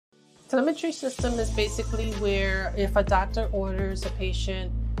Telemetry system is basically where if a doctor orders a patient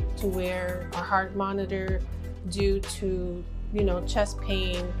to wear a heart monitor due to, chest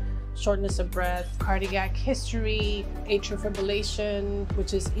pain, shortness of breath, cardiac history, atrial fibrillation,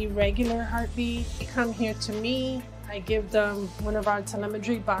 which is irregular heartbeat, they come here to me. I give them one of our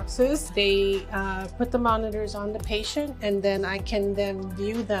telemetry boxes. They put the monitors on the patient, and then I can then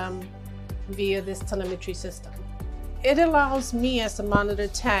view them via this telemetry system. It allows me as a monitor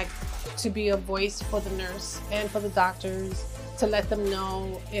tech to be a voice for the nurse and for the doctors to let them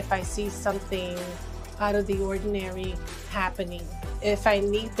know if I see something out of the ordinary happening. If I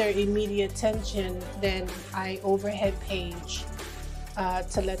need their immediate attention, then I overhead page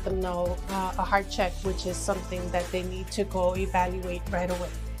to let them know a heart check, which is something that they need to go evaluate right away.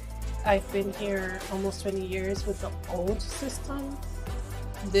 I've been here almost 20 years with the old system.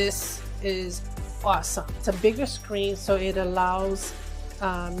 This is awesome. It's a bigger screen, so it allows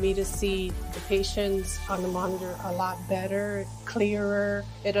me to see the patients on the monitor a lot better, clearer.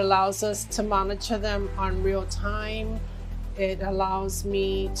 It allows us to monitor them on real time. It allows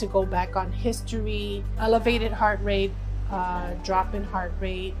me to go back on history, elevated heart rate, drop in heart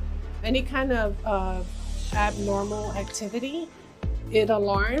rate, any kind of abnormal activity. It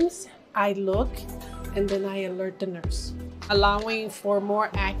alarms, I look, and then I alert the nurse, allowing for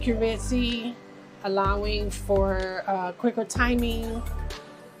more accuracy, allowing for quicker timing.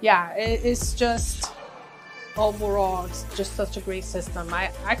 Yeah, it's just, overall, it's just such a great system.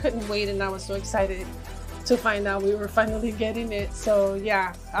 I couldn't wait, and I was so excited to find out we were finally getting it. So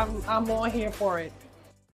yeah, I'm all here for it.